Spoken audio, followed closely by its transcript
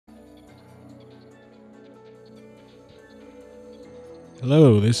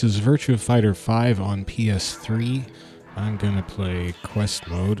Hello, this is Virtua Fighter 5 on PS3. I'm gonna play quest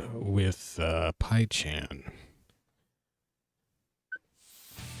mode with Pai Chan.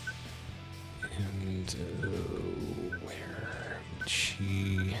 And where would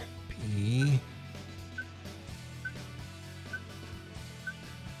she be?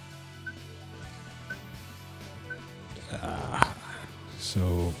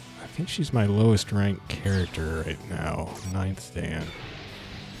 So I think she's my lowest ranked character right now, 9th Dan.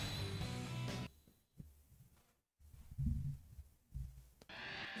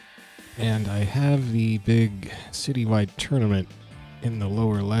 And I have the big citywide tournament in the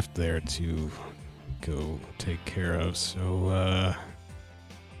lower left there to go take care of, so,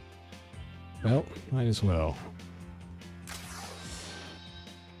 well, might as well.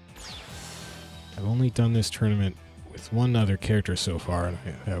 I've only done this tournament with one other character so far, and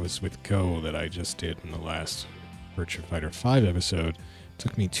that was with Go that I just did in the last Virtua Fighter 5 episode. It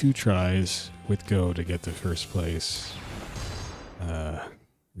took me 2 tries with Go to get the first place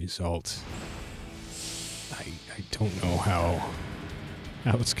result. I don't know how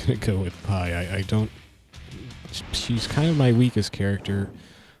it's gonna go with Pai. I don't. She's kind of my weakest character.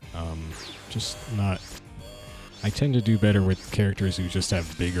 Just not. I tend to do better with characters who just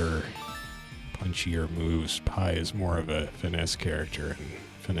have bigger, punchier moves. Pai is more of a finesse character, and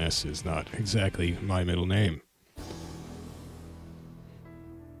finesse is not exactly my middle name.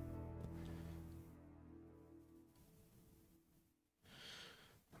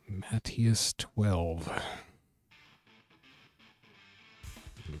 Matthias 12.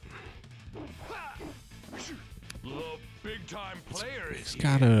 Big time player. He's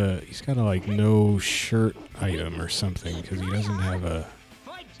got a like no shirt item or something because he doesn't have an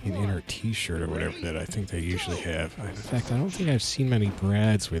inner T-shirt or whatever that I think they usually have. In fact, I don't think I've seen many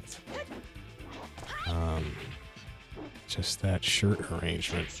Brads with just that shirt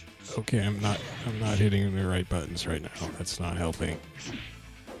arrangement. Okay, I'm not hitting the right buttons right now. That's not helping.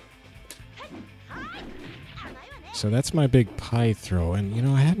 So that's my big Pai throw, and you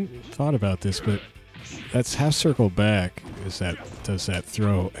know, I hadn't thought about this, but that's half circle back does that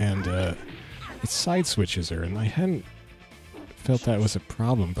throw, and it side switches her, and I hadn't felt that was a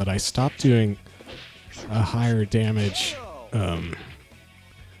problem, but I stopped doing a higher damage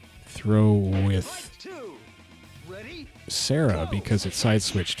throw with Sarah because it side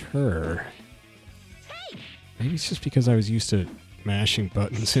switched her. Maybe it's just because I was used to mashing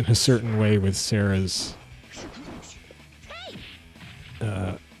buttons in a certain way with Sarah's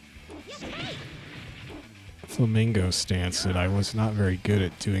Flamingo stance that I was not very good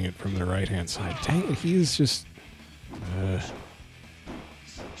at doing it from the right hand side. Dang it, he is just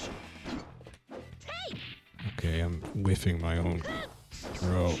okay, I'm whiffing my own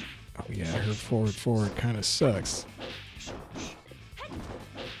throw. Oh yeah, her forward kind of sucks.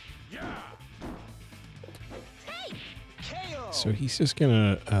 So he's just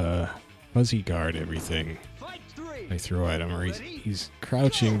gonna fuzzy guard everything I throw at him, or he's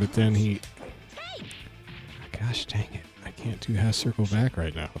crouching, but then he... Gosh dang it, I can't do half circle back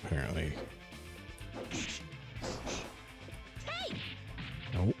right now, apparently.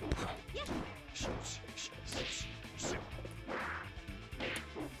 Nope.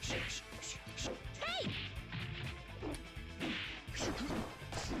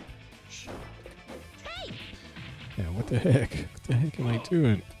 Yeah, what the heck? What the heck am I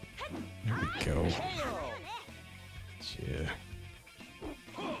doing? There we go. Yeah.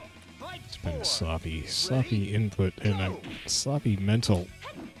 It's been a sloppy input and a sloppy mental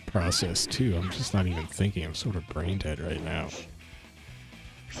process too. I'm just not even thinking. I'm sort of brain dead right now.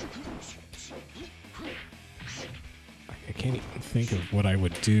 I can't even think of what I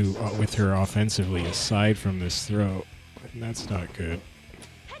would do with her offensively aside from this throw. And that's not good.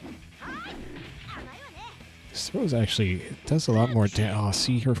 This throw is actually, it does a lot more damage. Oh,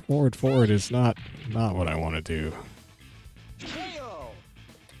 see, her forward is not what I want to do.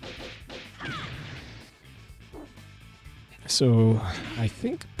 So, I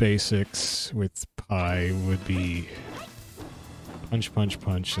think basics with Pai would be punch, punch,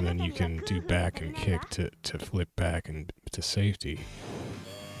 punch, and then you can do back and kick to flip back and to safety.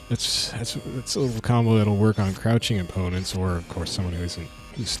 That's a little combo that'll work on crouching opponents, or of course someone who's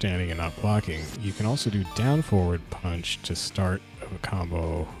standing and not blocking. You can also do down forward punch to start a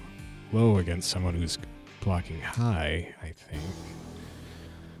combo low against someone who's blocking high, I think.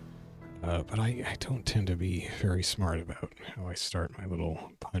 But I don't tend to be very smart about how I start my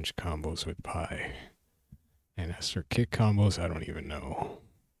little punch combos with Pai. And as for kick combos, I don't even know.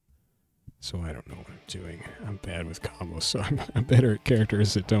 So I don't know what I'm doing. I'm bad with combos, so I'm better at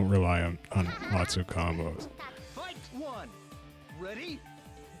characters that don't rely on lots of combos. Fight one. Ready?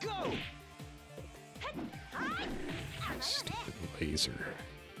 laser.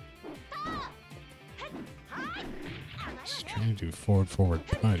 Just trying to do forward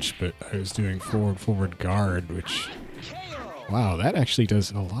punch, but I was doing forward guard, which, wow, that actually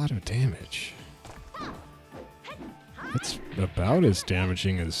does a lot of damage. That's about as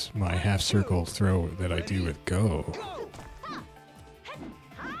damaging as my half circle throw that I do with go.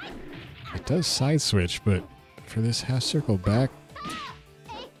 It does side switch, but for this half circle back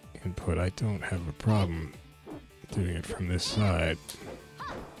input, I don't have a problem doing it from this side.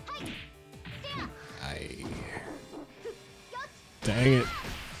 Dang it.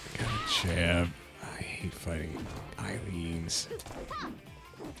 Got a jab. I hate fighting Eileen's.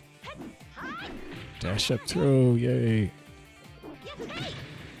 Dash up throw, yay.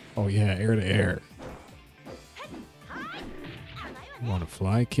 Oh yeah, air to air. You wanna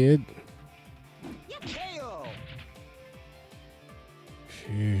fly, kid?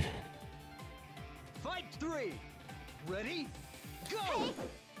 Phew. Fight 3. Ready? Go.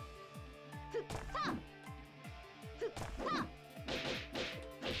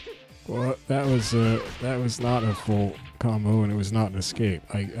 Well, that was not a full combo, and it was not an escape.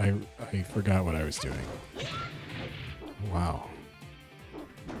 I forgot what I was doing. Wow.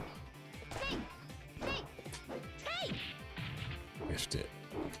 Missed it.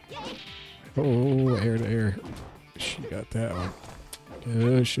 Oh, air to air. She got that one.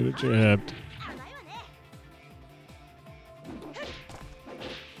 Should have jabbed.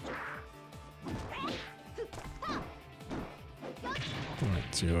 What am I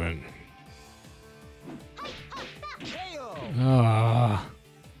doing? Ah.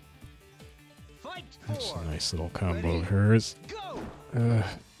 That's a nice little combo of hers.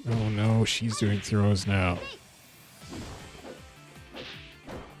 Oh no, she's doing throws now.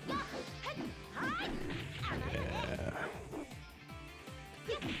 Yeah.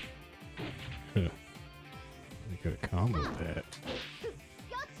 Huh. I could have comboed that.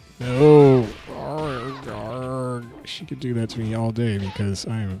 No! Arrgh, arrgh. She could do that to me all day because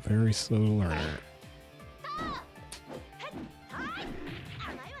I am a very slow learner.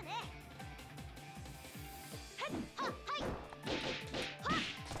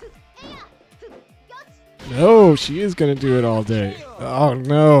 No, she is gonna do it all day. Oh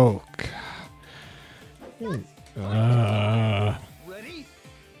no. Ready?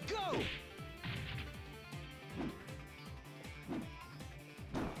 Go.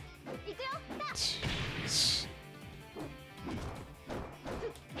 Jeez.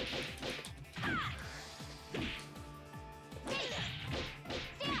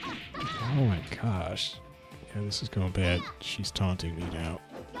 Oh my gosh. Yeah, this is going bad. She's taunting me now.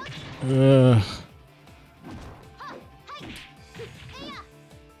 Ugh.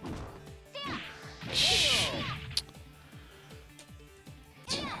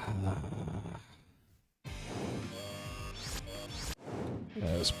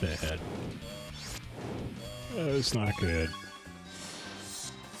 That was bad. That was not good.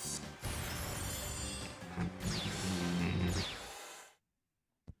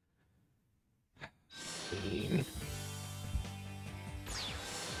 I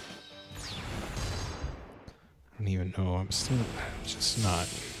don't even know. I'm still just not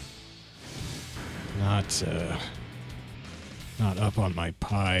up on my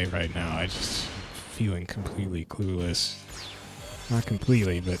pie right now. I just feeling completely clueless. Not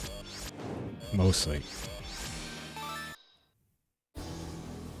completely, but mostly.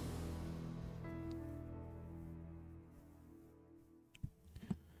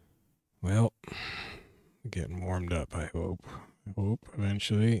 Well, getting warmed up, I hope. I hope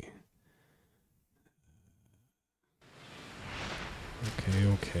eventually.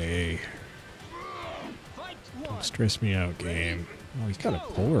 Okay. Don't stress me out, game. Oh, he's got a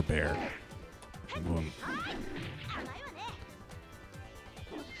polar bear. Boom.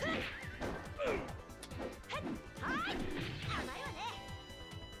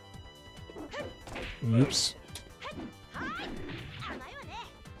 Oops.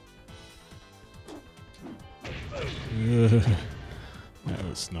 That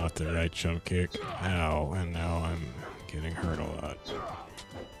was not the right jump kick. Ow, and now I'm getting hurt a lot.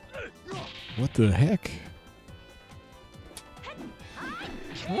 What the heck?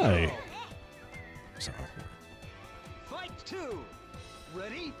 Hi. Sorry. Fight 2.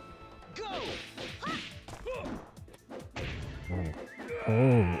 Ready? Go.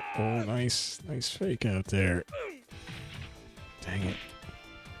 Oh, nice fake out there. Dang it.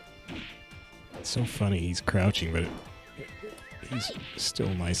 It's so funny, he's crouching, but he's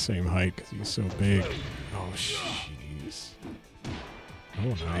still my same height because he's so big. Oh, jeez.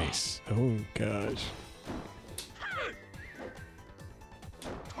 Oh, nice. Oh, gosh.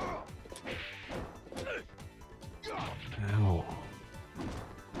 Ow.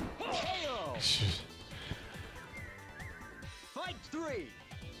 three.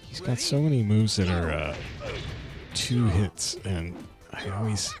 He's got so many moves that are 2 hits, and I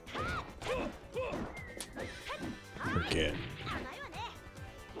always forget.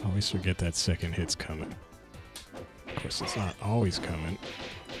 Always forget that second hit's coming. Of course, it's not always coming.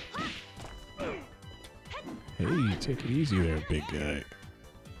 Hey, take it easy there, big guy.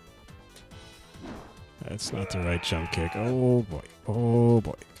 That's not the right jump kick. Oh boy. Oh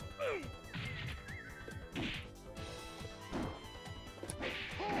boy.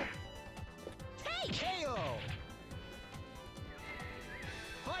 KO.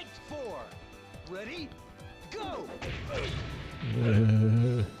 Fight 4. Ready? Go.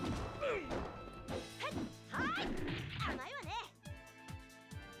 Good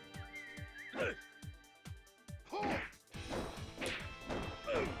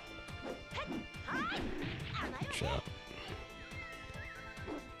job.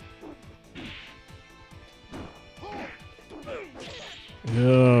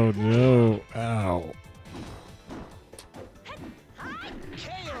 Oh no. Ow.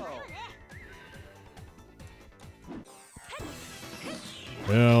 KO.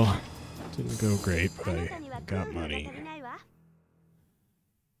 Well, didn't go great, but I got money.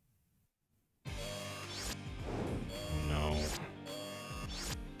 No.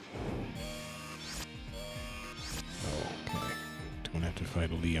 Okay. Don't have to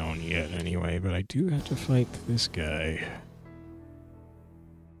fight Leon yet anyway, but I do have to fight this guy.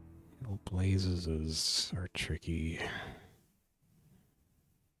 Old blazes are tricky.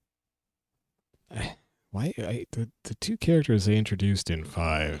 The 2 characters they introduced in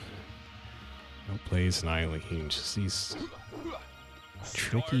 5, Blaze and Eileen, just these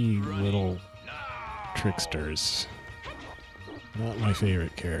tricky little tricksters. Not my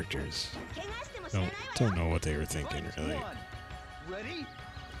favorite characters. Don't know what they were thinking, really. Ready?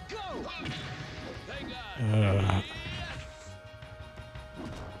 Go.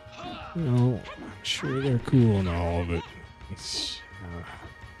 You know, I'm sure they're cool and all, but it's ugh.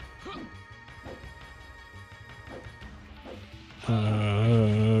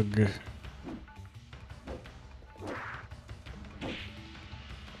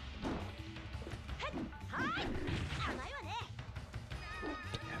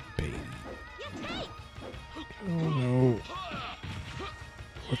 Baby. Oh no.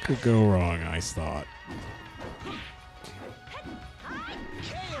 What could go wrong, I thought.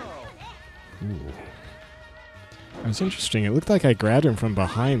 Ooh. It was interesting. It looked like I grabbed him from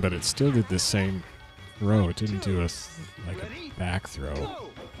behind, but it still did the same throw. It didn't do a back throw.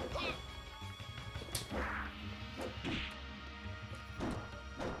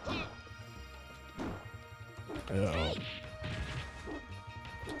 Uh-oh.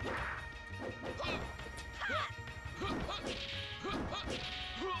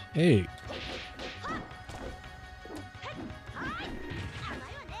 Hey.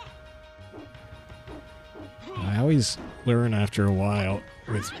 I always learn after a while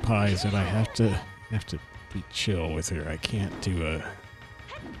with pies that I have to be chill with her. I can't do a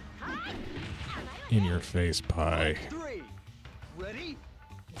in-your-face pie. 3. Ready?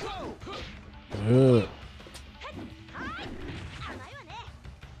 Go. Ugh.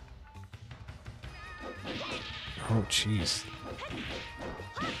 Oh, jeez.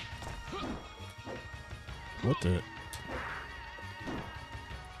 What the?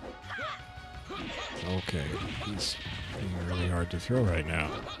 Okay, he's being really hard to throw right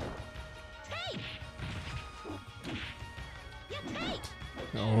now.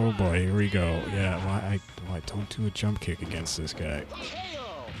 Oh boy, here we go. Yeah, why don't do a jump kick against this guy.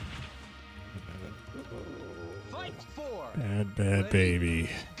 Bad baby.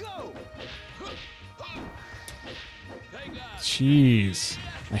 Jeez.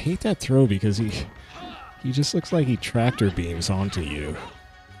 I hate that throw because he just looks like he tractor beams onto you.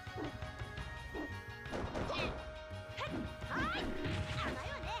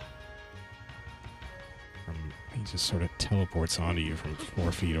 He just sort of teleports onto you from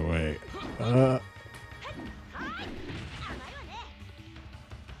 4 feet away.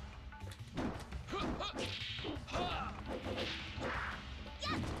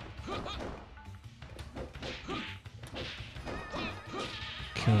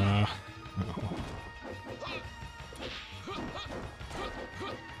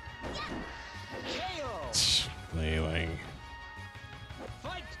 Flailing.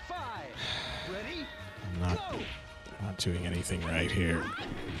 I'm not doing anything right here.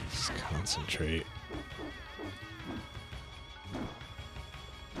 Just concentrate.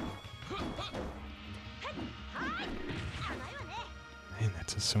 Man, that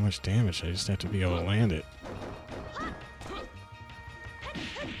does so much damage. I just have to be able to land it.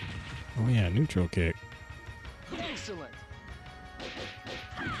 Oh yeah, neutral kick. Excellent.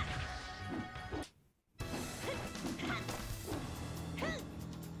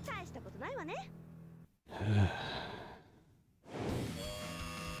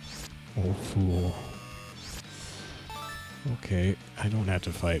 Old fool. Okay, I don't have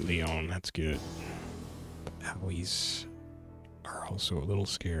to fight Leon. That's good. But owies are also a little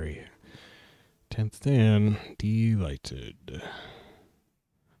scary. 10th Dan, delighted.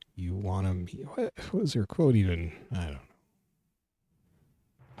 You wanna meet? What was her quote even? I don't know.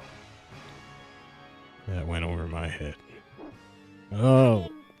 That went over my head. Oh,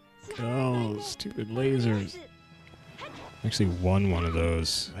 stupid lasers. I actually won one of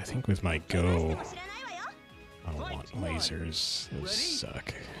those, I think with my Go. I don't want lasers. Those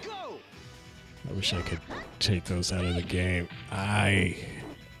suck. I wish I could take those out of the game.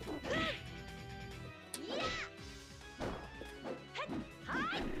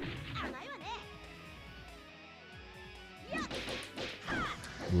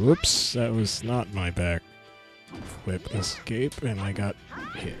 Whoops, that was not my back flip escape, and I got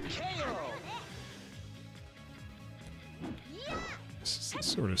hit. This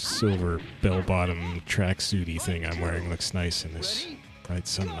sort of silver bell-bottom tracksuity thing I'm wearing looks nice in this bright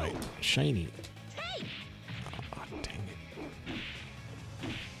sunlight. Shiny. Oh, dang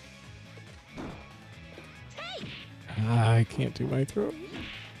it. I can't do my throw.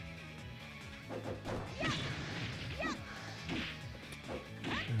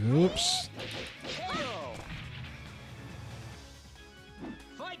 Oops.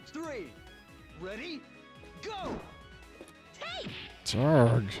 Fight 3. Ready? Go.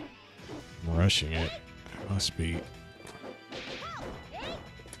 Charge. I'm rushing it. It must be.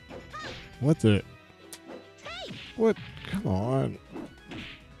 What the? What? Come on.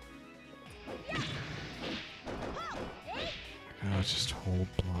 Oh, just hold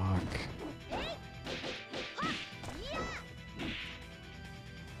block.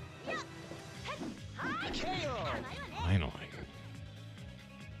 Finally.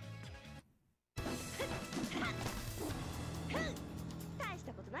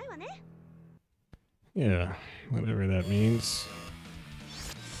 Yeah, whatever that means.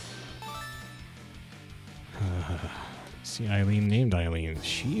 See Eileen named Eileen.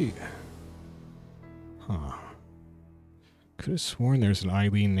 She... Huh. Could have sworn there's an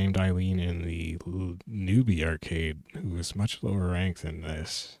Eileen named Eileen in the newbie arcade who was much lower ranked than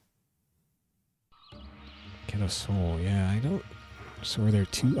this. Get a soul. Yeah, I don't... So are there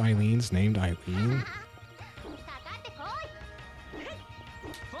two Eileens named Eileen?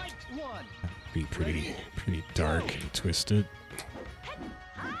 That'd be pretty dark and twisted.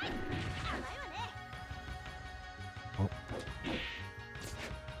 Oh.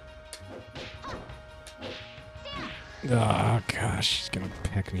 Oh gosh, she's gonna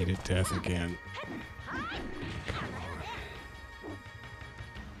peck me to death again. Come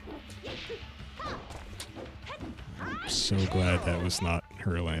on. I'm so glad that was not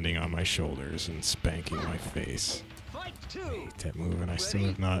her landing on my shoulders and spanking my face. I hate that move, and I still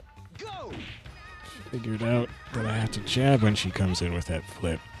have not figured out that I have to jab when she comes in with that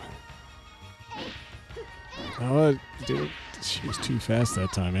flip. Oh, dude, she was too fast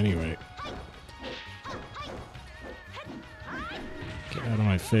that time anyway. Get out of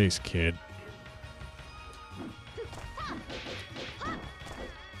my face, kid.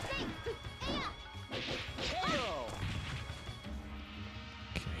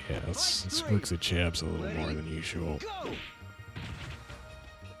 Okay, yeah, let's work the jabs a little more than usual.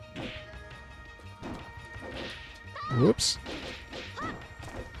 Whoops.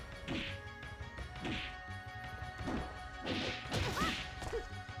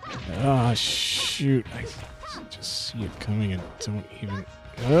 Ah, shoot. I just see it coming and don't even...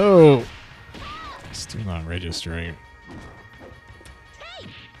 Oh! Still not registering.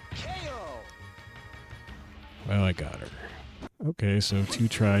 Well, I got her. Okay, so 2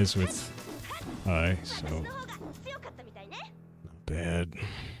 tries with I, so... Not bad.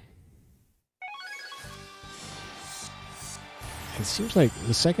 It seems like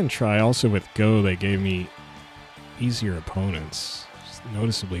the second try, also with Go, they gave me easier opponents. Just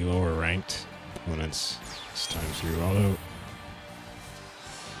noticeably lower ranked opponents this time through, although...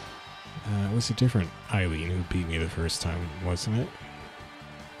 it was a different Eileen who beat me the first time, wasn't it?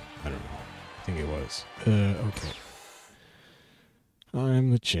 I don't know. I think it was. Okay.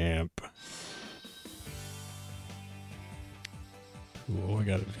 I'm the champ. Cool, I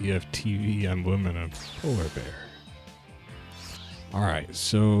got a VFTV emblem and a polar bear. Alright,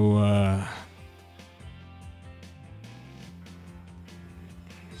 so, let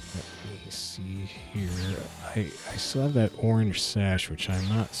me see here. I still have that orange sash, which I'm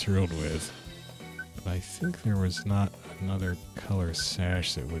not thrilled with. But I think there was not another color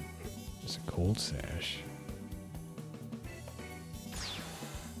sash that would... It's a gold sash.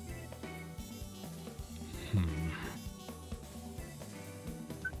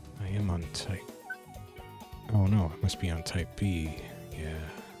 I am on type... Oh no, it must be on type B. Yeah.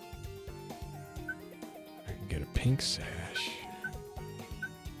 I can get a pink sash.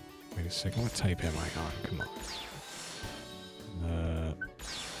 Wait a second, what type am I on? Come on.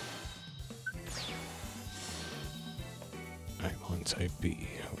 I'm on type B.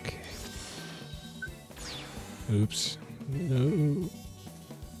 Okay. Oops. No.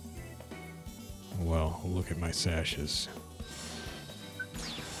 Well, look at my sashes.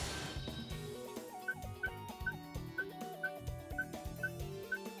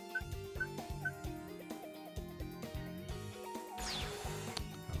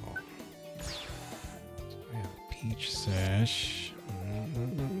 Oh. I have a peach sash.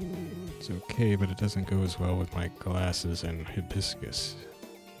 It's okay, but it doesn't go as well with my glasses and hibiscus.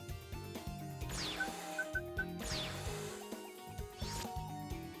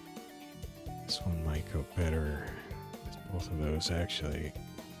 This one might go better with both of those, actually.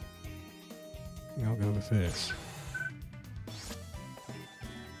 I'll go with this.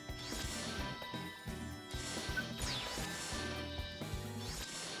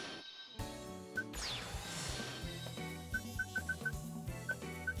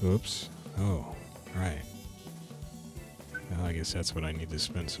 Oops. Oh, right. Well, I guess that's what I need to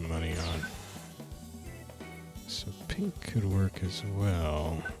spend some money on. So pink could work as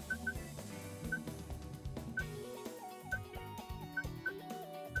well.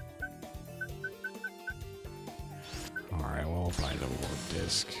 Alright, well, I'll buy the war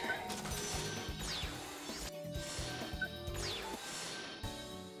disc.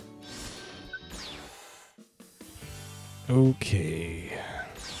 Okay.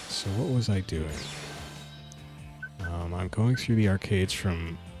 So what was I doing? I'm going through the arcades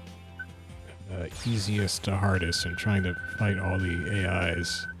from easiest to hardest and trying to fight all the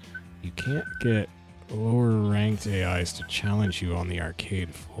AIs. You can't get lower ranked AIs to challenge you on the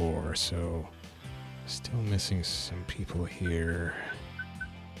arcade floor, so still missing some people here.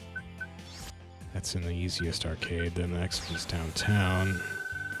 That's in the easiest arcade. Then the next one's downtown.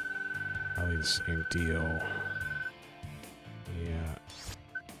 Probably the same deal. Yeah.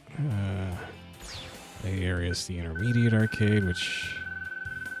 Bay Area is the intermediate arcade, which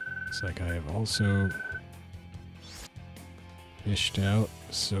looks like I have also fished out.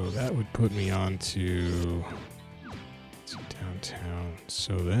 So that would put me on to downtown.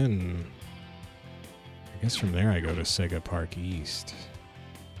 So then, I guess from there I go to Sega Park East.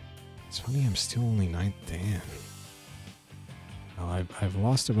 It's funny, I'm still only 9th Dan. Oh, I've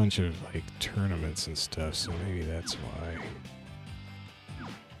lost a bunch of like tournaments and stuff, so maybe that's why.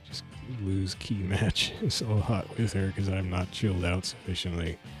 Just lose key matches a lot with her because I'm not chilled out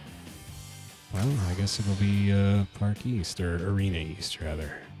sufficiently. Well, I guess it'll be Park East, or Arena East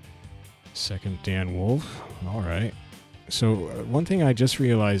rather. 2nd Dan Wolf. All right. So one thing I just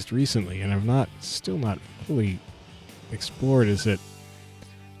realized recently, and I've still not fully explored, is that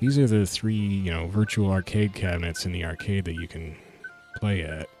these are the 3, virtual arcade cabinets in the arcade that you can play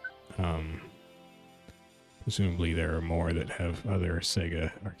at. Presumably there are more that have other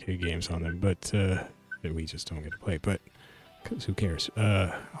Sega arcade games on them, but that we just don't get to play. But because who cares?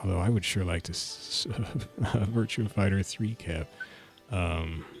 Although I would sure like to Virtua Fighter 3 cab.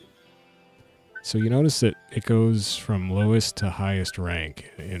 So you notice that it goes from lowest to highest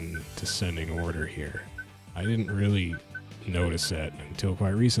rank in descending order here. I didn't really notice that until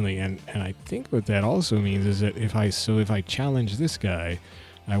quite recently, and I think what that also means is that if I challenge this guy,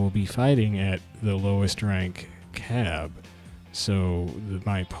 I will be fighting at the lowest rank cab, so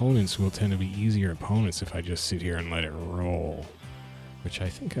my opponents will tend to be easier opponents if I just sit here and let it roll, which I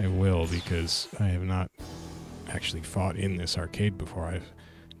think I will because I have not actually fought in this arcade before. I've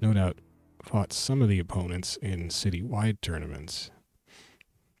no doubt fought some of the opponents in citywide tournaments,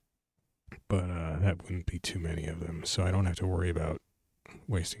 but that wouldn't be too many of them, so I don't have to worry about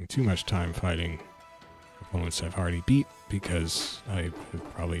wasting too much time fighting opponents I've already beat, because I've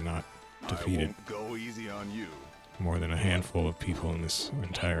probably not defeated go easy on you. more than a handful of people in this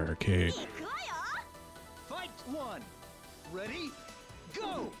entire arcade. Fight 1. Ready?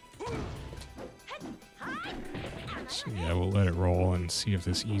 Go! So yeah, we'll let it roll and see if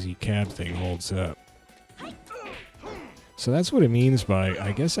this easy cab thing holds up. So that's what it means by,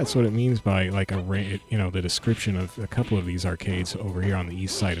 I guess that's what it means by like the description of a couple of these arcades over here on the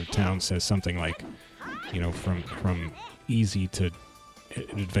east side of town says something like, from easy to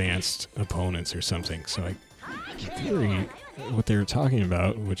advanced opponents or something. So in theory, what they're talking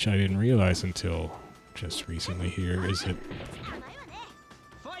about, which I didn't realize until just recently here, is that,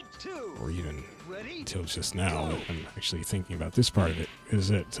 or even until just now that I'm actually thinking about this part of it, is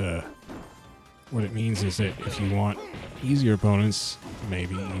that what it means is that if you want easier opponents,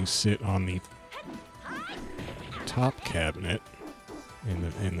 maybe you sit on the top cabinet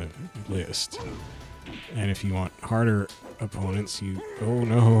in the list. And if you want harder opponents, you... Oh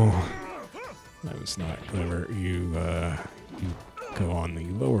no! That was not clever. You go on the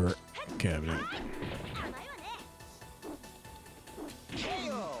lower cabinet.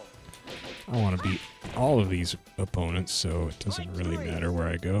 I want to beat all of these opponents, so it doesn't really matter where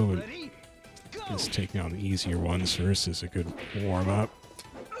I go. Just taking on the easier ones first is a good warm-up.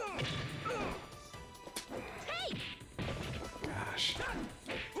 Gosh.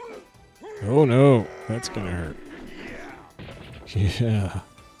 Oh no, that's gonna hurt. Yeah.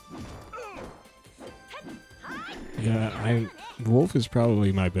 Yeah, Wolf is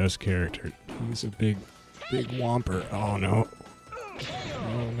probably my best character. He's a big whomper. Oh no.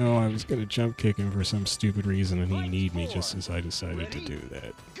 Oh no, I was gonna jump kick him for some stupid reason and he kneed me just as I decided to do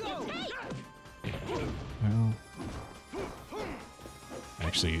that. Well...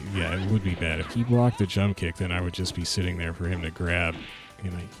 Actually, yeah, it would be bad. If he blocked the jump kick, then I would just be sitting there for him to grab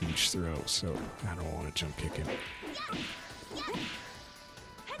in a huge throw, so I don't want to jump kick him.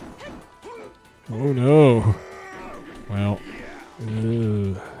 Oh no! Well,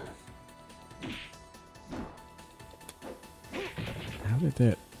 how did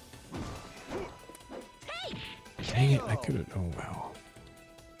that... Dang it, I could have... Oh well.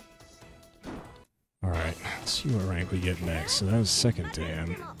 Alright, let's see what rank we get next. So that was second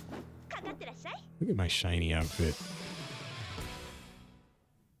Dan. Look at my shiny outfit.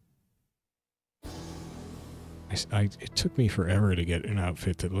 It took me forever to get an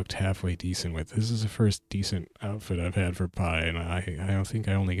outfit that looked halfway decent with. This is the first decent outfit I've had for Pi, and I don't think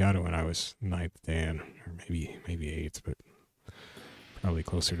I only got it when I was 9th Dan, or maybe 8th, but probably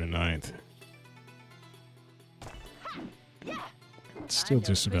closer to 9th. It's still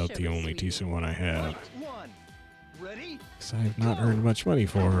just about the only decent one I have. Because I have not earned much money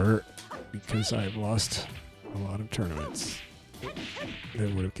for her, because I've lost a lot of tournaments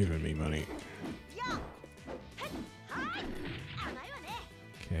that would have given me money.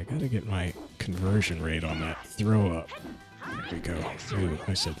 Okay, I gotta get my conversion rate on that throw up. There we go. Ooh,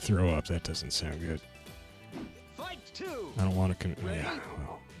 I said throw up, that doesn't sound good. I don't want to yeah,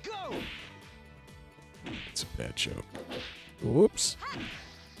 well. It's a bad joke. Whoops.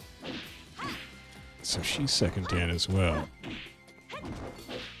 So she's second Dan as well.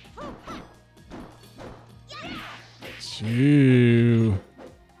 Shoo.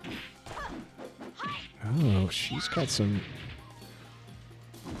 Oh, she's got some...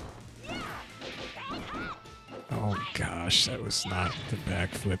 Oh gosh, that was not the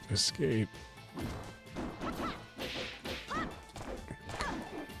backflip escape.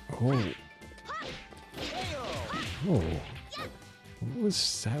 Oh. Oh. What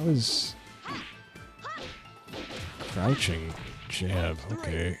was... That was... Crouching jab,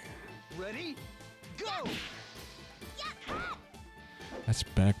 okay. Ready? Go! That's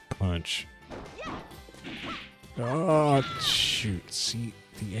back punch. Oh, shoot. See,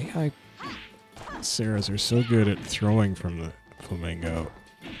 the AI Sarahs are so good at throwing from the Flamingo.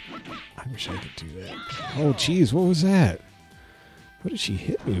 I wish I could do that. Oh, jeez, what was that? What did she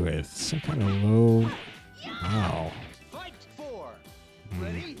hit me with? Some kind of low... Wow.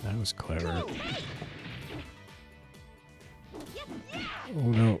 That was clever. Oh,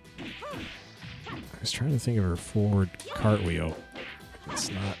 no. I was trying to think of her forward cartwheel.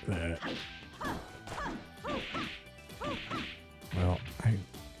 It's not that. Well,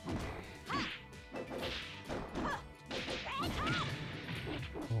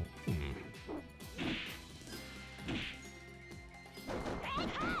 Oh,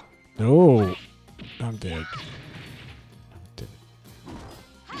 No! I'm dead. I'm dead.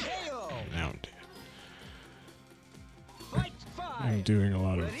 Now I'm dead. I'm doing a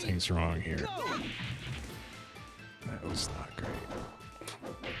lot of things wrong here. That was not great.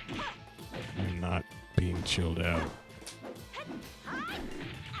 I'm not being chilled out.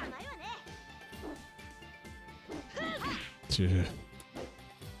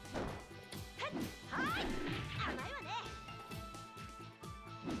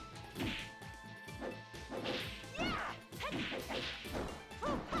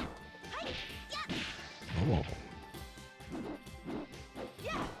 Oh.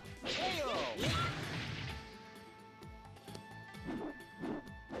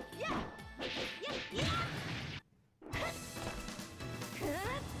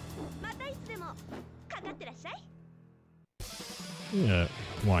 Yeah,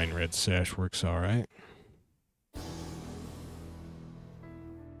 wine red sash works alright. But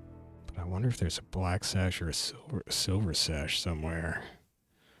I wonder if there's a black sash or a silver sash somewhere.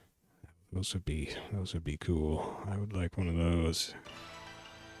 Those would be cool. I would like one of those.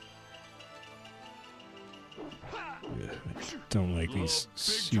 Yeah, I don't like these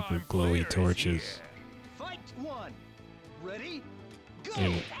super glowy torches. Fight one. Ready? Go.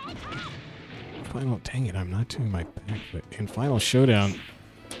 In final, dang it, I'm not doing my backflip. In Final Showdown,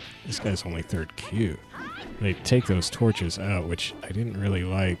 this guy's only third Q. They take those torches out, which I didn't really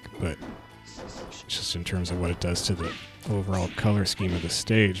like, but just in terms of what it does to the overall color scheme of the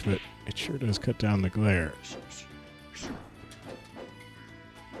stage, but it sure does cut down the glare.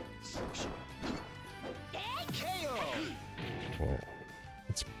 Whoa.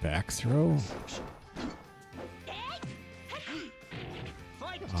 It's back throw?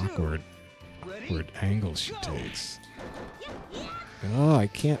 Awkward angles she takes. Oh, I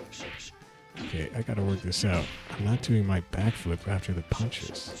can't. Okay, I gotta work this out. I'm not doing my backflip after the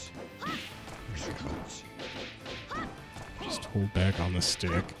punches. Just hold back on the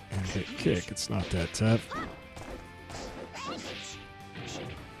stick and hit kick. It's not that tough.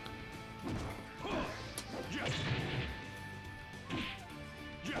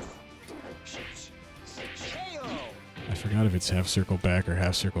 I forgot if it's half circle back or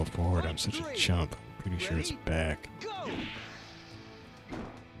half circle forward. I'm such a chump. Pretty sure it's back.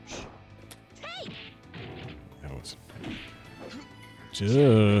 That was...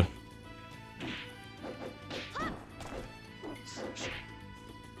 Dang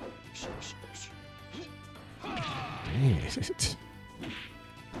it.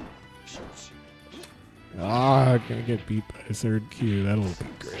 Ah, I'm gonna get beat by a third Q. That'll be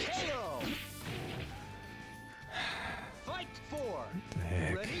great. What the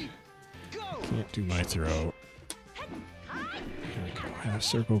heck? Can't do my throw. There we go. Half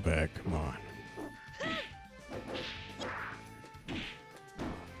circle back. Come on.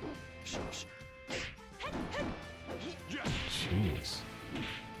 Jeez.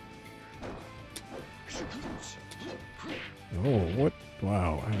 Oh, what?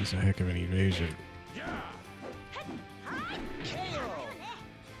 Wow, that was a heck of an evasion.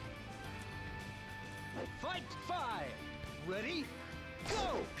 Ready?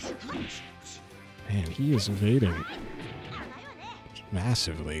 Go! Man, he is evading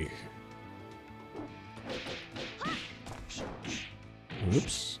massively.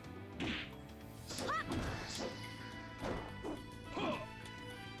 Oops.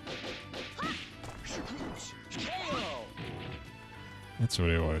 That's what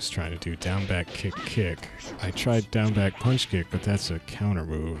I was trying to do. Down back kick kick. I tried down back punch kick, but that's a counter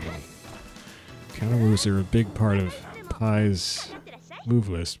move. Counter moves are a big part of Pai's move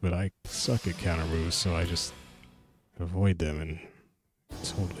list, but I suck at counter moves, so I just avoid them and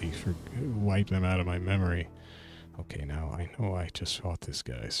totally wipe them out of my memory. Okay, now I know I just fought this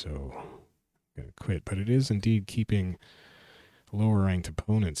guy, so I'm gonna quit. But it is indeed keeping lower ranked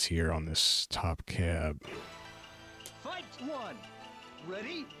opponents here on this top cab. Fight one.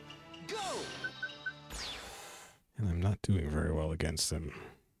 Ready? Go! And I'm not doing very well against them.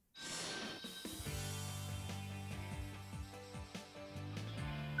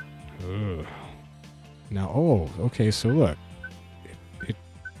 Ugh. Now, oh, okay, so look. It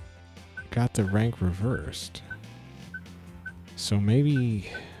got the rank reversed. So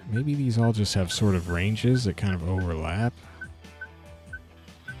maybe these all just have sort of ranges that kind of overlap.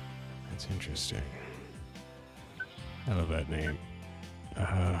 That's interesting. I love that name.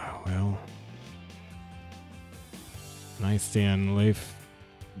 Well. Ninth Dan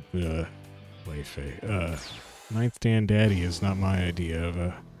Ninth Dan Daddy is not my idea of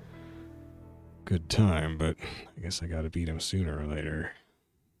a good time, but I guess I gotta beat him sooner or later.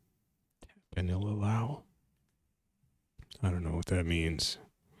 Vanilla Lau? I don't know what that means.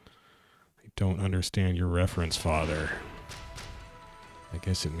 I don't understand your reference, father. I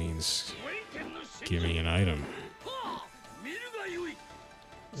guess it means give me an item. Oh,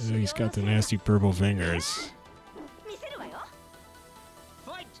 he's got the nasty purple fingers.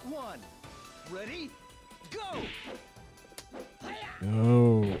 Fight one. Ready? Go!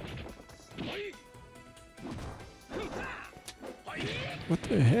 No. What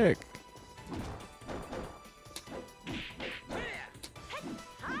the heck?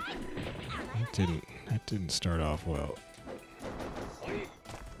 That didn't start off well.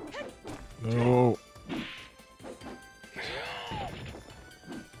 No.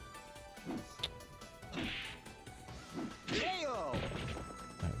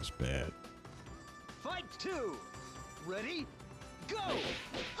 That was bad. Fight two. Ready? Go!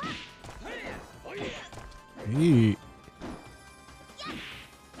 Hey.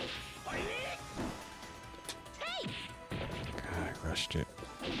 God, I rushed it.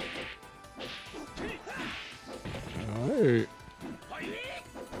 Hey.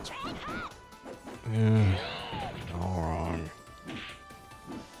 Yeah, all wrong.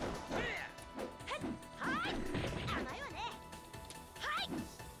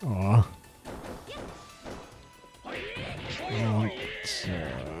 Aw.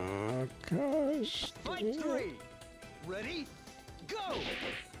 Oh, gosh. Fight 3. Ready? Go!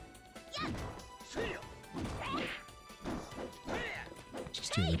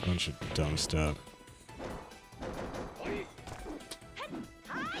 Just doing a bunch of dumb stuff.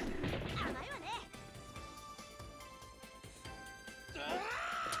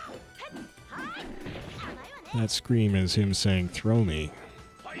 That scream is him saying, "Throw me."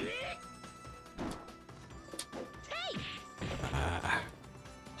 Ah.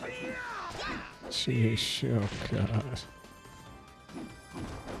 Sheesh, oh god.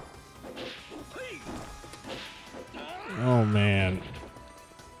 Oh man.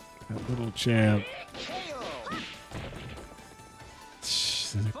 That little jab.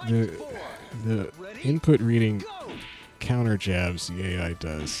 The input reading counter jabs the AI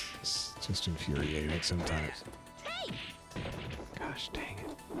does. It's just infuriating sometimes. Gosh dang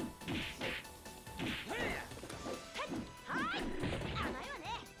it.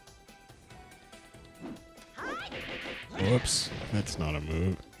 Whoops, that's not a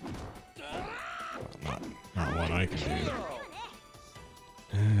move. Well, not one I can do.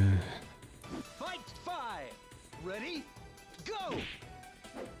 Fight 5. Ready? Go!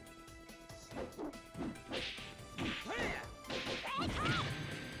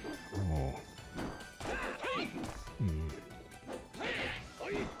 Oh.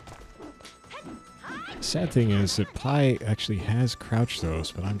 Sad thing is that Pai actually has crouch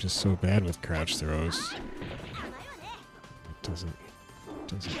throws, but I'm just so bad with crouch throws. It doesn't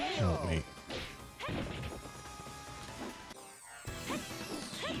help me.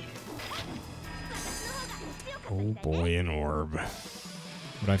 Oh boy, an orb.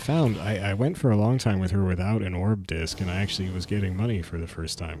 But I found, I went for a long time with her without an orb disc, and I actually was getting money for the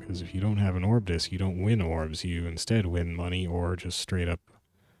first time, because if you don't have an orb disc, you don't win orbs. You instead win money or just straight up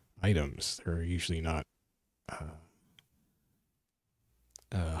items. They're usually not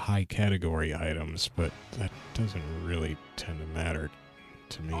high category items, but that doesn't really tend to matter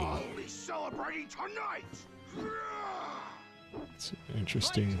to me. I'll be celebrating tonight. It's an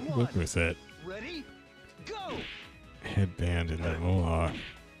interesting look with that Ready? Go! headband and the mohawk.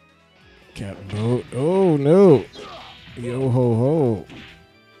 Captain Boat. Oh no! Yo ho ho!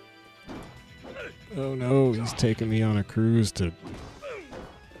 Oh no, he's taking me on a cruise to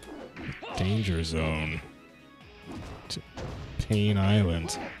Danger Zone. To Pain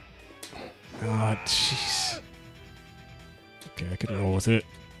Island. Ah, jeez. Okay, I can roll with it.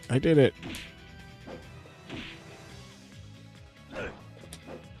 I did it!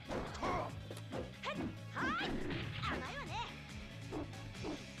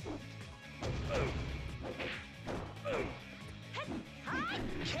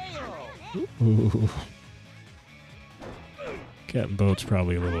 Ooh. Captain Boat's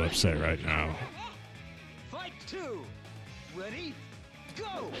probably a little upset right now. Fight 2. Ready?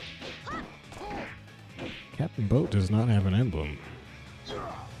 Go! Captain Boat does not have an emblem.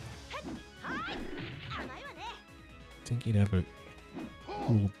 I think he'd have a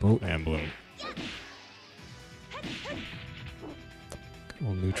cool boat emblem.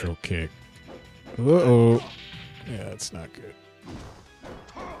 Cool neutral kick. Uh-oh. Yeah, that's not good.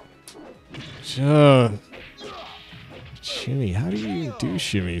 Shimmy, how do you even do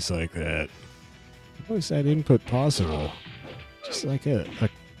shimmies like that? How is that input possible? Just like a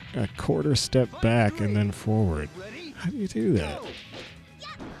quarter step back and then forward. How do you do that?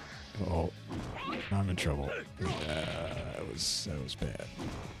 Oh, I'm in trouble. That was bad.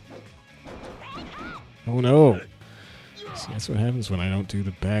 Oh no! See, that's what happens when I don't do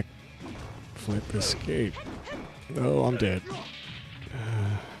the back flip escape. Oh, I'm dead.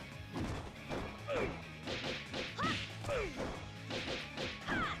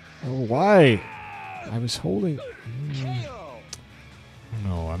 Oh, why? I was holding.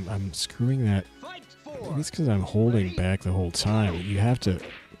 No, I'm screwing that. Maybe it's because I'm holding back the whole time. You have to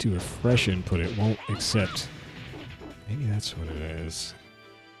do a fresh input. It won't accept. Maybe that's what it is.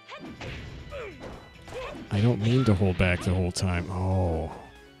 I don't mean to hold back the whole time. Oh.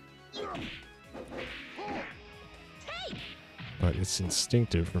 But it's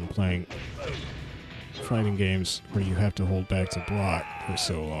instinctive from playing fighting games where you have to hold back to block for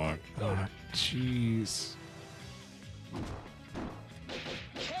so long. Oh, jeez.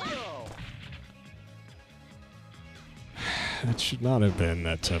 That should not have been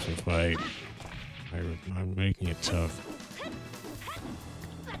that tough a fight. I'm making it tough.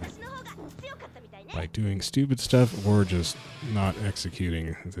 by doing stupid stuff or just not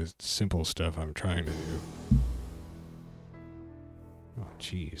executing the simple stuff I'm trying to do. Oh,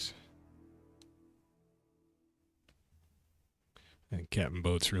 jeez. And Captain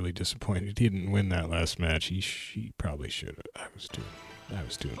Boat's really disappointed. He didn't win that last match. He probably should have. I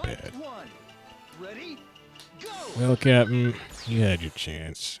was doing bad. Ready? Go! Well, Captain, you had your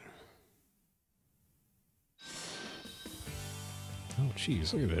chance. Oh,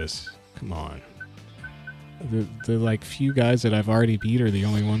 jeez, look at this. Come on. The like few guys that I've already beat are the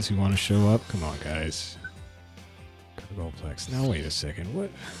only ones who want to show up. Come on, guys. Goldplex. Now wait a second. What?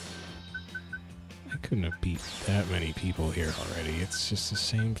 I couldn't have beat that many people here already. It's just the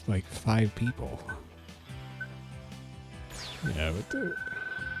same, like, 5 people. Yeah, what the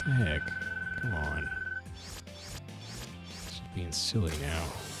heck? Come on. It's being silly now.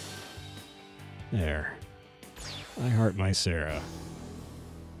 There. I heart my Sarah.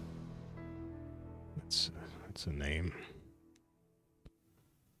 That's a name.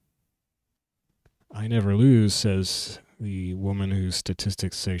 I never lose, says the woman whose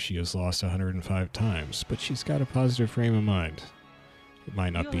statistics say she has lost 105 times, but she's got a positive frame of mind. It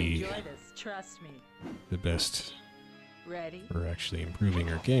might not be Trust me. the best Ready? for actually improving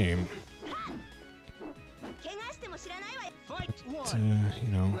her game. Fight But, one.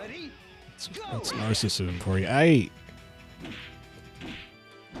 you know, Ready? it's narcissism for you. I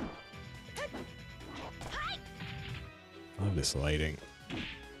love this lighting.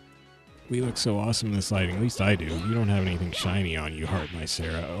 We look so awesome in this lighting. At least I do. You don't have anything shiny on you, Heart My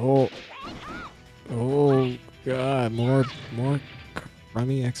Sarah. Oh. Oh, God. More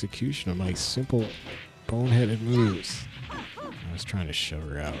crummy execution of my simple, boneheaded moves. I was trying to shove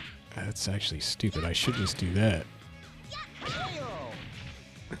her out. That's actually stupid. I should just do that.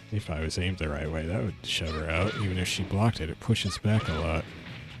 If I was aimed the right way, that would shove her out. Even if she blocked it, it pushes back a lot.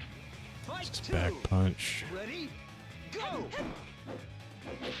 Just back punch. Ready? Go!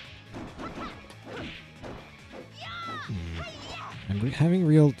 I'm having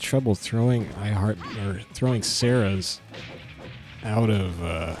real trouble throwing throwing Sarah's out of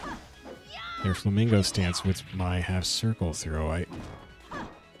their Flamingo stance with my half circle throw. I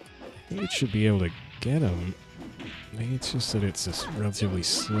think it should be able to get him. Maybe it's just that it's a relatively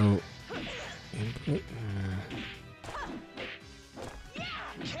slow input.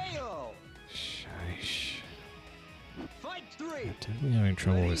 KO! Sheesh. Fight three. I'm definitely having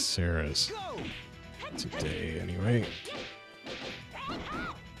trouble with Sarah's Go! today, anyway.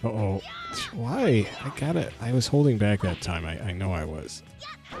 Uh-oh. Why? I was holding back that time. I know I was.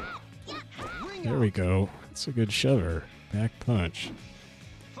 Ring There out. we go. That's a good shover. Back punch.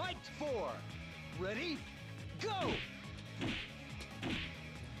 Fight four. Ready? Go!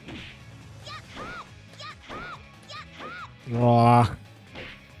 Aw.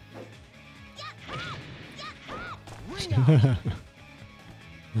 Ring out.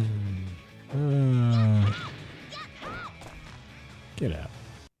 Get out.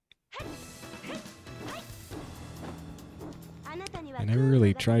 I never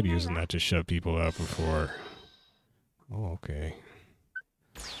really tried using that to shove people out before. Oh, okay.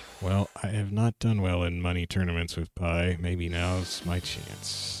 Well, I have not done well in money tournaments with Pai. Maybe now's my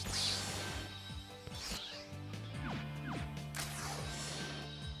chance.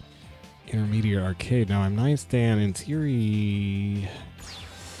 Intermediate arcade. Now I'm 9th Dan. In theory,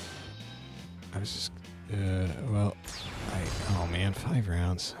 I was just, well, oh man, 5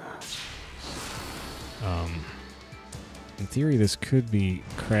 rounds. In theory, this could be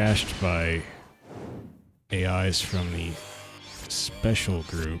crashed by AIs from the special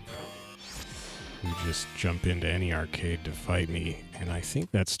group who just jump into any arcade to fight me. And I think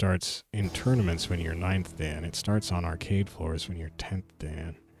that starts in tournaments when you're 9th Dan. It starts on arcade floors when you're 10th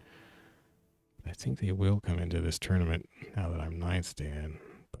Dan. I think they will come into this tournament now that I'm 9th Dan.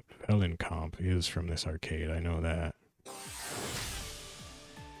 But Vellencamp is from this arcade, I know that.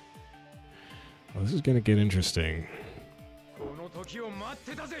 Well, this is going to get interesting.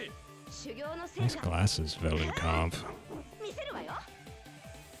 Nice glasses, Vellencamp.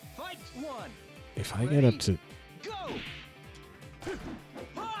 Fight one. If I get up to...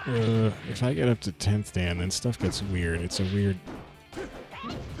 if I get up to 10th Dan, then stuff gets weird. It's a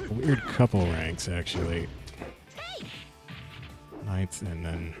weird couple ranks, actually. 9th and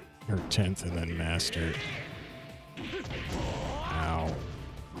then... or 10th and then Master. Ow.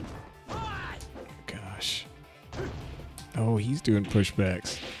 Gosh. Oh, he's doing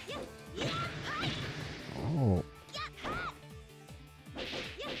pushbacks. Oh.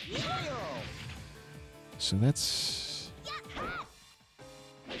 So that's...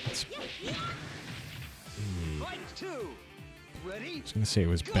 Fight two. Ready? I was gonna say it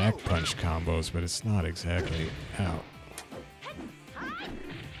was back punch combos, but it's not exactly. Ow.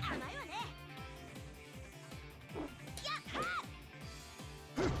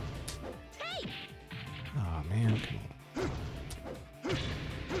 Aw, man, come on.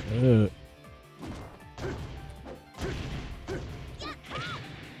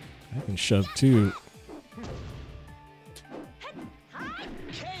 I can shove too.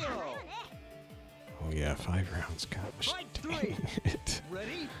 KO. Oh yeah, 5 rounds. Gosh, Fight dang 3. it.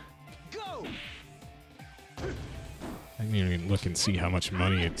 Ready? Go. I didn't even look and see how much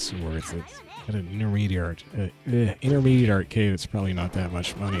money it's worth. It's at an intermediate arcade. It's probably not that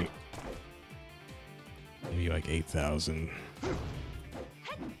much money. Maybe like 8,000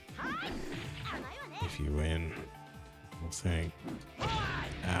 if you win the whole thing.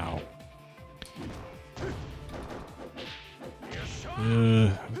 Ow.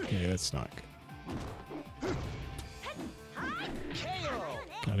 Okay, that's not good. KO.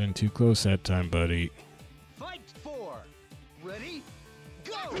 Got in too close that time, buddy. Fight 4. Ready?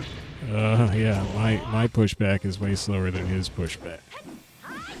 Go. Yeah, my pushback is way slower than his pushback.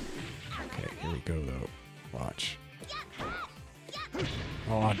 Okay, here we go though. Watch.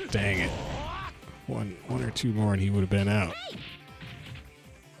 Oh, dang it. One or two more and he would have been out.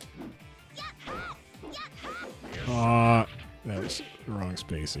 Aw, that was the wrong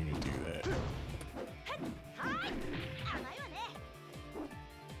spacing to do that.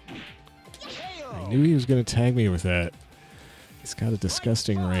 I knew he was going to tag me with that. He's got a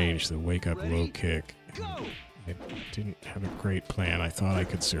disgusting range, the wake up low kick. I didn't have a great plan. I thought I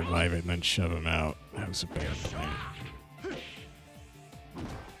could survive it and then shove him out. That was a bad plan.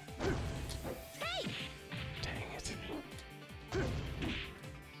 Dang it.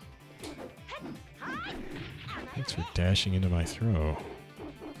 Thanks for dashing into my throw.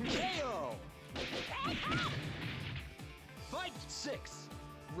 KO. Fight 6.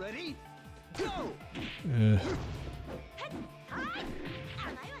 Ready? Go.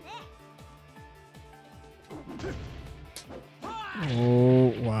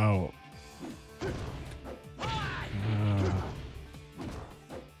 Oh, wow.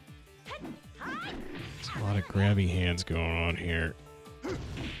 There's a lot of grabby hands going on here.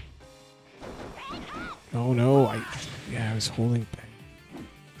 Oh no, I was holding back.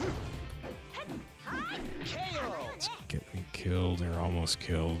 It's getting me killed or almost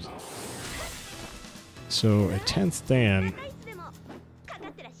killed. So a 10th Dan,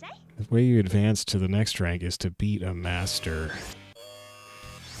 the way you advance to the next rank is to beat a master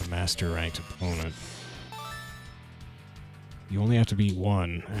ranked opponent. You only have to beat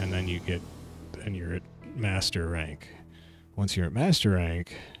one, and then you're at master rank. Once you're at master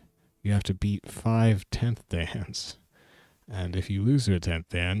rank, you have to beat 5 10th Dans. And if you lose to a 10th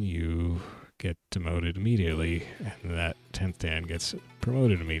Dan, you get demoted immediately, and that 10th Dan gets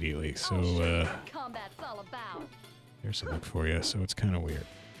promoted immediately. So, Combat's all about. there's a look for you, so it's kind of weird.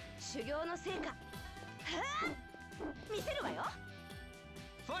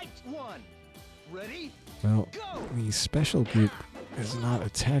 Fight 1. Ready? Well, Go. the special group has not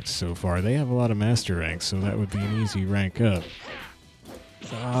attacked so far. They have a lot of master ranks, so that would be an easy rank up.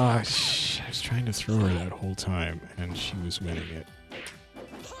 Ah, I was trying to throw her that whole time, and she was winning it.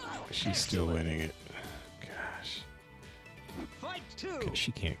 She's still winning it. Gosh. Fight 2. Okay,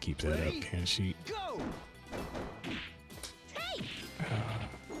 she can't keep that up, can she? Go.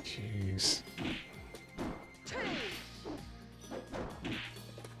 Jeez.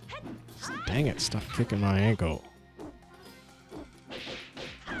 Dang it, stop kicking my ankle.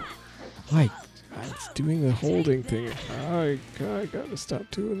 Mike, I was doing the holding thing. I gotta stop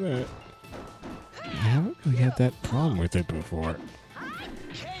doing that. I haven't really had that problem with it before.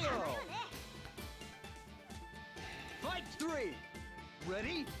 KO. Fight 3.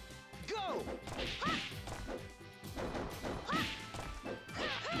 Ready? Go.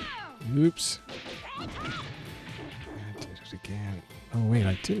 Oops. I did it again. Oh wait,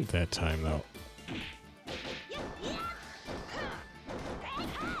 I didn't that time though.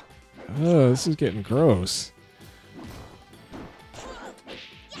 Oh, this is getting gross.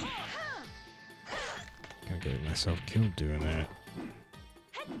 Gonna get myself killed doing that.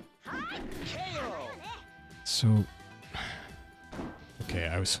 KO. So, okay,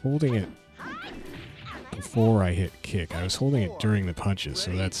 I was holding it before I hit kick. I was holding it during the punches,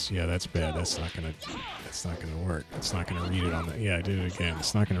 so that's bad. That's not gonna work. It's not gonna read it on the, yeah, I did it again.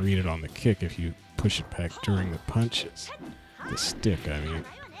 It's not gonna read it on the kick if you push it back during the punches. The stick, I mean.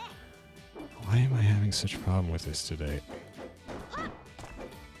 Why am I having such a problem with this today?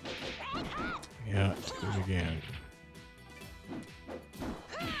 Yeah, do it again.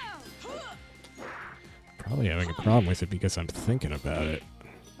 Probably having a problem with it because I'm thinking about it.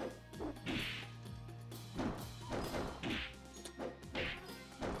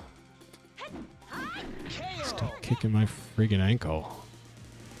 Stop kicking my friggin' ankle.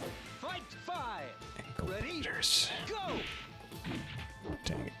 Fight 5. Ankle Ready? beaters. Go.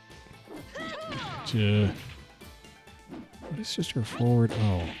 Dang it. What is just her forward?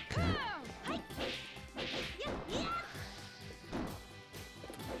 Oh, okay.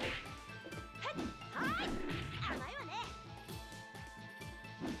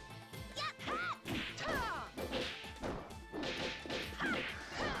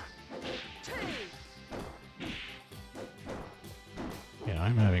 Yeah,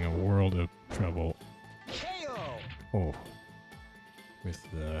 I'm having a world of trouble. KO. Oh, with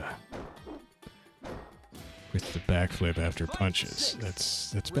the backflip after punches.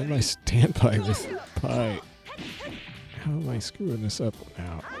 That's been my standby with Pai. How am I screwing this up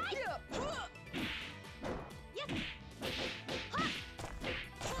now?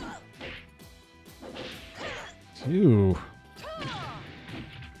 Ew.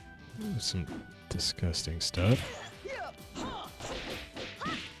 Some disgusting stuff.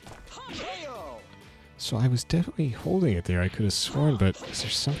 KO. So I was definitely holding it there. I could have sworn, but is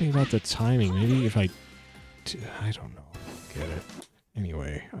there something about the timing? Maybe if I don't know. Get it.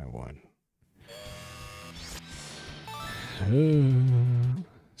 Anyway, I won.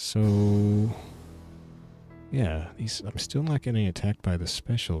 So yeah, I'm still not getting attacked by the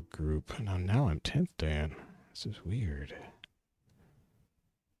special group. Now I'm 10th Dan. This is weird.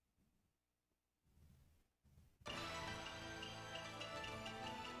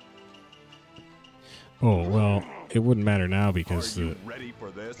 Oh, well, it wouldn't matter now because the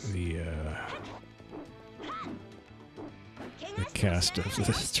cast of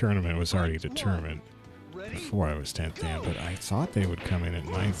this tournament was already determined before I was 10th Dan, but I thought they would come in at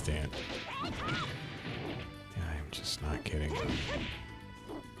 9th Dan. Yeah, I'm just not getting it.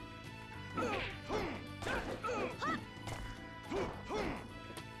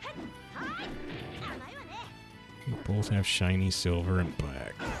 You both have shiny silver and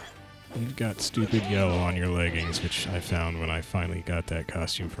black. You've got stupid yellow on your leggings, which I found when I finally got that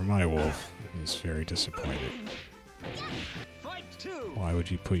costume for my wolf. I was very disappointed. Fight 2. Why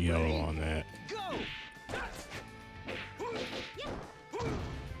would you put yellow on that? Go.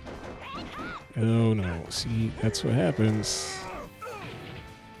 Oh no, see, that's what happens.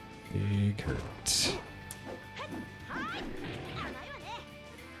 Big hurt.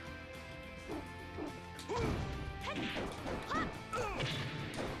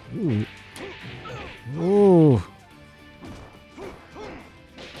 Ooh. Ooh.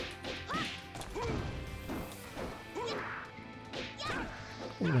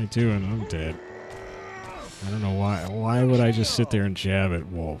 What am I doing? I'm dead. I don't know why. Why would I just sit there and jab at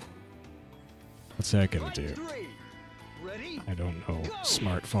Wolf? What's that gonna do? Ready? I don't know.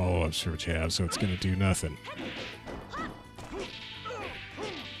 Smart follow-ups for jab, so it's gonna do nothing.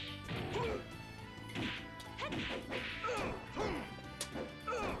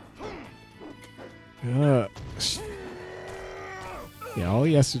 Yeah, all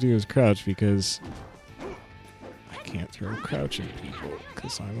he has to do is crouch because I can't throw crouching people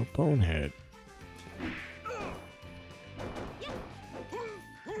because I'm a bonehead.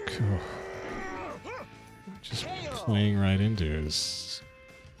 Cool. Just playing right into his...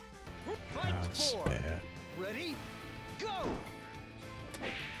 Oh, it's bad. Ready? Go.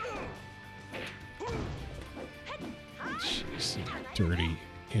 Jeez, dirty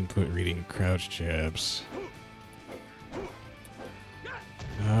input reading crouch jabs.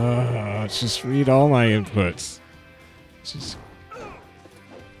 Just read all my inputs. Just...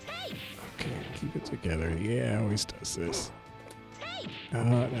 Okay, keep it together. Yeah, always does this.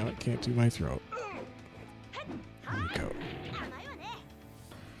 Now I can't do my throat. There we go.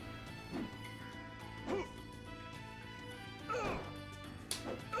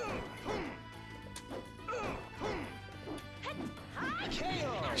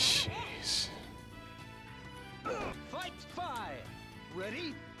 Jeez. Fight 5.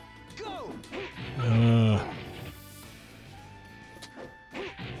 Ready? Go.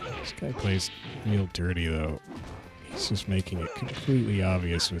 This guy plays real dirty though. He's just making it completely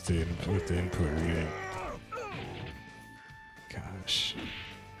obvious with the input reading. Gosh.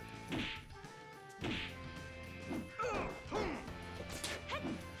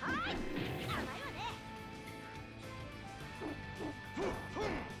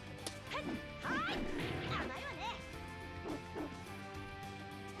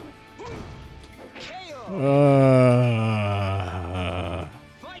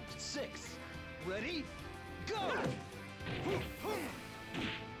 Fight 6. Ready? Go.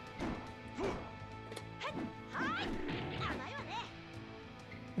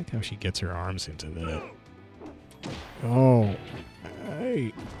 Like how she gets her arms into that. Oh,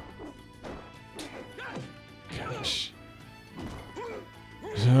 hey. Gosh.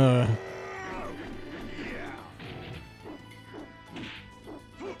 KO.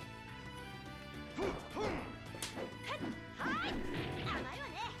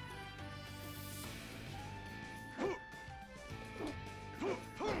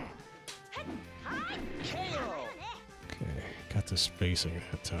 Okay, got the spacing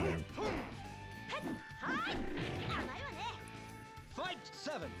that time. Fight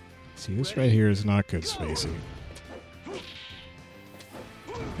 7. See, this right here is not good spacing.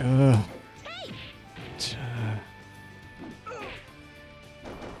 Ugh.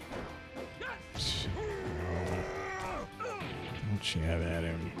 Don't jab at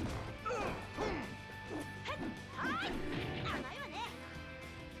him.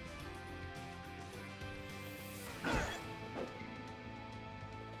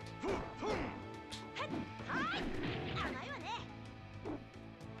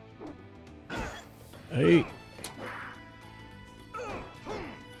 Hey. KO.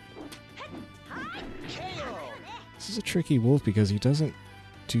 This is a tricky wolf because he doesn't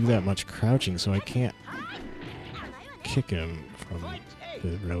do that much crouching, so I can't kick him from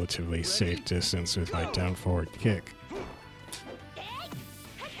the relatively safe distance with my down forward kick.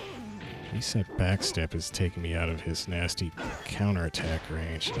 At least that backstep is taking me out of his nasty counterattack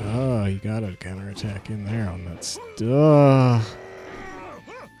range. Oh, he got a counterattack in there on that. Oh,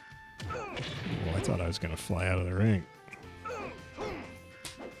 I thought I was going to fly out of the ring.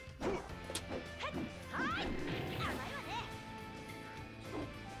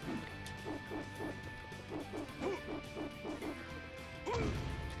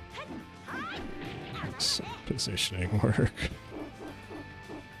 Some positioning work.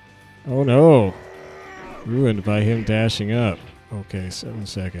 Oh no! Ruined by him dashing up. Okay, 7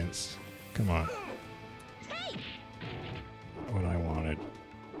 seconds. Come on. What I wanted.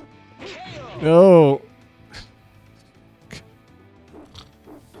 No!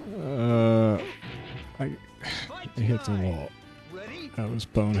 I hit the wall. Ready? That was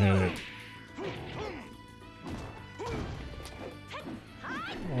boneheaded.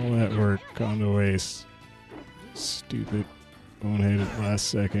 All that work gone to waste. Stupid, boneheaded last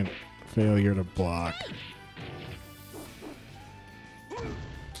second failure to block.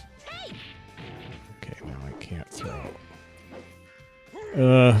 Okay, now I can't throw.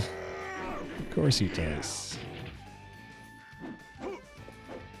 Of course he does.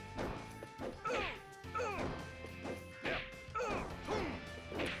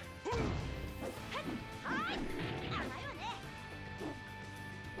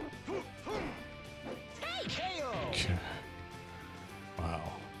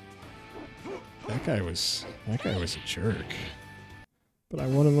 Wow. That guy was a jerk. But I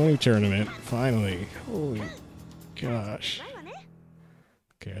won a money tournament, finally. Holy gosh.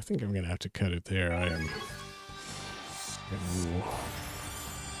 Okay, I think I'm gonna have to cut it there. I am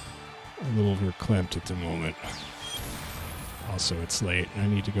a little verklempt at the moment. Also, it's late. I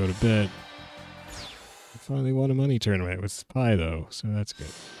need to go to bed. I finally won a money tournament with Pai, though, so that's good.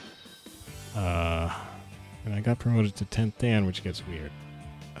 And I got promoted to 10th Dan, which gets weird.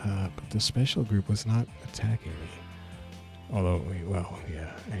 But the special group was not attacking me. Although, well,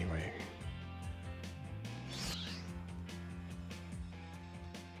 yeah, anyway.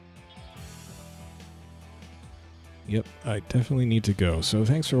 Yep, I definitely need to go. So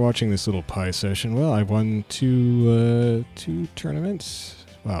thanks for watching this little Pai session. Well, I won two tournaments.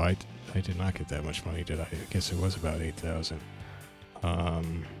 Wow, I did not get that much money, did I? I guess it was about 8,000.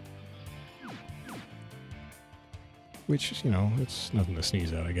 Which, you know, it's nothing to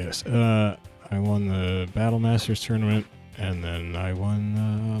sneeze at, I guess. I won the Battle Masters tournament, and then I won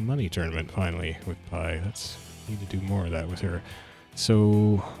a money tournament, finally, with Pai. Need to do more of that with her.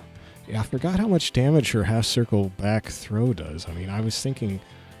 So, yeah, I forgot how much damage her half-circle back throw does. I mean, I was thinking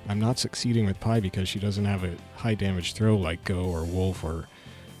I'm not succeeding with Pai because she doesn't have a high-damage throw like Go or Wolf or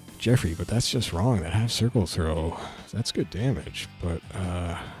Jeffrey, but that's just wrong. That half-circle throw, that's good damage, but,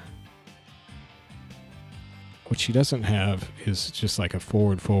 what she doesn't have is just like a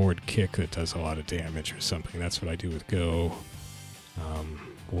forward kick that does a lot of damage or something. That's what I do with Go.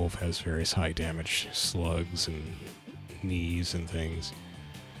 Wolf has various high damage slugs and knees and things.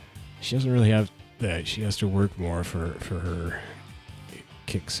 She doesn't really have that. She has to work more for her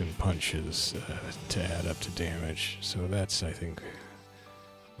kicks and punches to add up to damage. So that's, I think,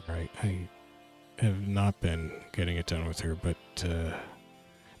 right. I have not been getting it done with her, but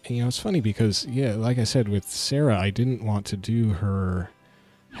and, you know, it's funny because, yeah, like I said, with Sarah, I didn't want to do her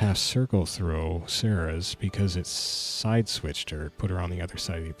half circle throw Sarah's because it side switched her, put her on the other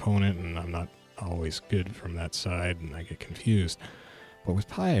side of the opponent, and I'm not always good from that side, and I get confused. But with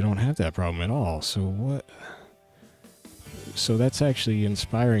Pi, I don't have that problem at all. So what? So that's actually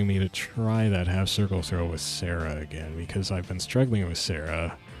inspiring me to try that half circle throw with Sarah again, because I've been struggling with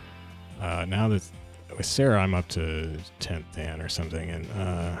Sarah. Now that with Sarah, I'm up to 10th Dan or something,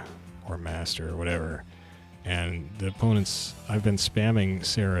 and or Master or whatever. And the opponents, I've been spamming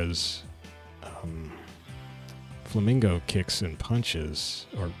Sarah's Flamingo kicks and punches,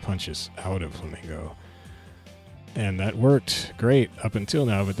 or punches out of Flamingo. And that worked great up until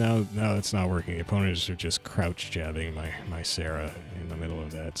now, but now that's not working. The opponents are just crouch jabbing my Sarah in the middle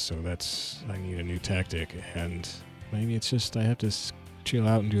of that, so I need a new tactic, and maybe it's just I have to chill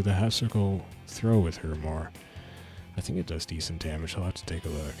out and do the half circle throw with her more. I think it does decent damage. I'll have to take a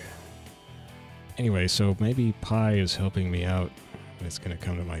look. Anyway, so maybe Pi is helping me out when it's going to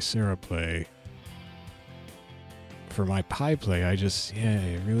come to my Sarah play. For my Pi play, I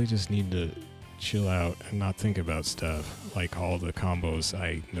really just need to chill out and not think about stuff like all the combos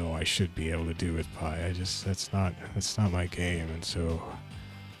I know I should be able to do with Pi. That's not my game, and so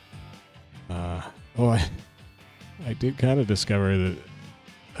I did kind of discover that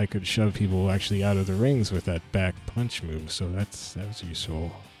I could shove people actually out of the rings with that back punch move, so that was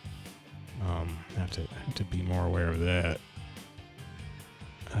useful. Have to be more aware of that.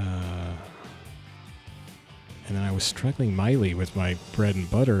 And then I was struggling mightily with my bread and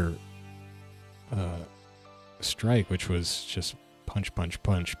butter strike, which was just punch, punch,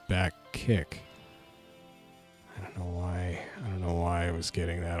 punch, back kick. I don't know why I was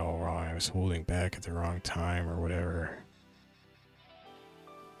getting that all wrong. I was holding back at the wrong time or whatever.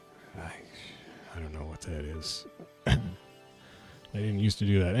 I don't know what that is. I didn't used to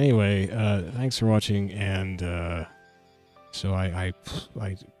do that. Anyway, thanks for watching, and so I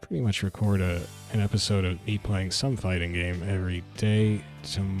pretty much record an episode of me playing some fighting game every day.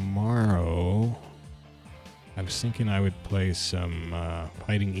 Tomorrow, I was thinking I would play some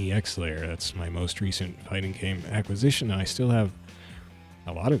Fighting EX Layer. That's my most recent fighting game acquisition, and I still have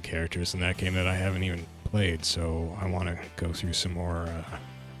a lot of characters in that game that I haven't even played, so I want to go through some more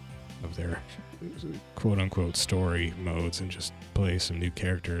of their quote-unquote story modes and just play some new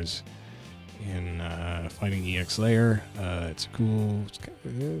characters in Fighting EX Layer. It's a cool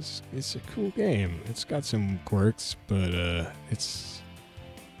game. It's got some quirks, but it's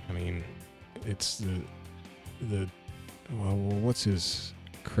what's his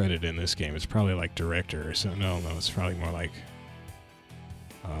credit in this game? It's probably like director or something. No, it's probably more like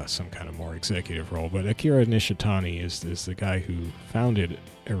some kind of more executive role. But Akira Nishitani is the guy who founded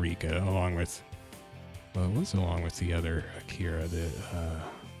Eureka, along with the other Akira, the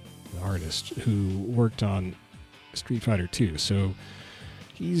artist who worked on Street Fighter 2. So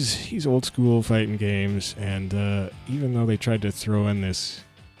he's old school fighting games, and even though they tried to throw in this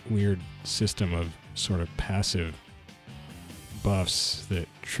weird system of sort of passive buffs that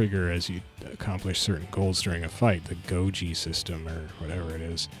trigger as you accomplish certain goals during a fight, the Goji system or whatever it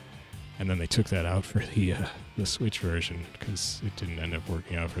is, and then they took that out for the Switch version because it didn't end up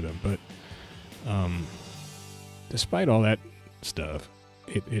working out for them. But despite all that stuff,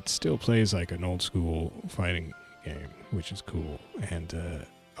 it still plays like an old school fighting game, which is cool. And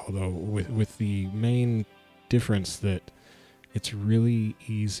although with the main difference that it's really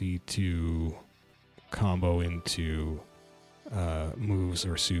easy to combo into moves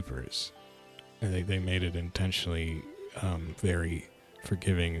or supers. And they made it intentionally very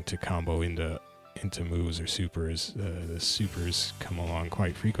forgiving to combo into moves or supers. The supers come along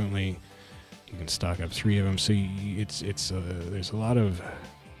quite frequently. You can stock up 3 of them, so there's a lot of,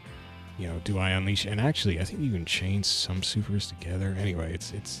 do I unleash? And actually, I think you can chain some supers together. Anyway,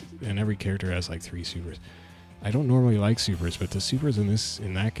 and every character has like 3 supers. I don't normally like supers, but the supers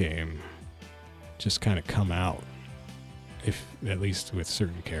in that game just kind of come out, if at least with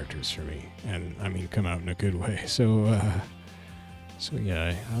certain characters for me, and I mean come out in a good way. So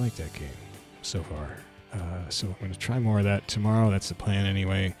yeah, I like that game so far. So I'm going to try more of that tomorrow. That's the plan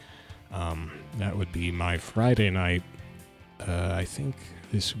anyway. That would be my Friday night. I think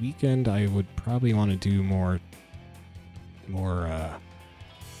this weekend I would probably want to do more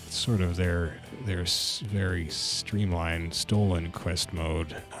sort of their very streamlined stolen quest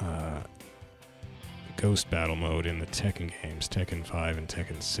mode, ghost battle mode in the Tekken games, Tekken 5 and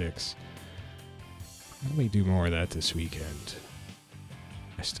Tekken 6. Let me do more of that this weekend.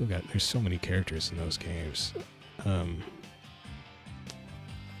 There's so many characters in those games.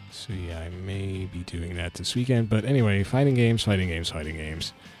 So yeah, I may be doing that this weekend. But anyway, fighting games.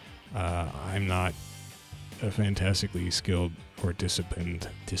 I'm not a fantastically skilled or disciplined,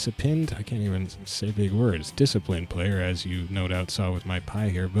 I can't even say big words, disciplined player, as you no doubt saw with my Pi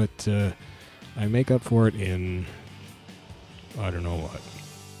here, but I make up for it in, I don't know what.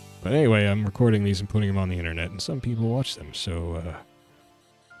 But anyway, I'm recording these and putting them on the internet, and some people watch them, so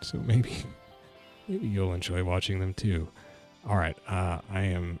maybe you'll enjoy watching them too. Alright, I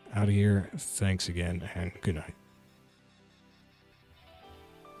am out of here. Thanks again, and good night.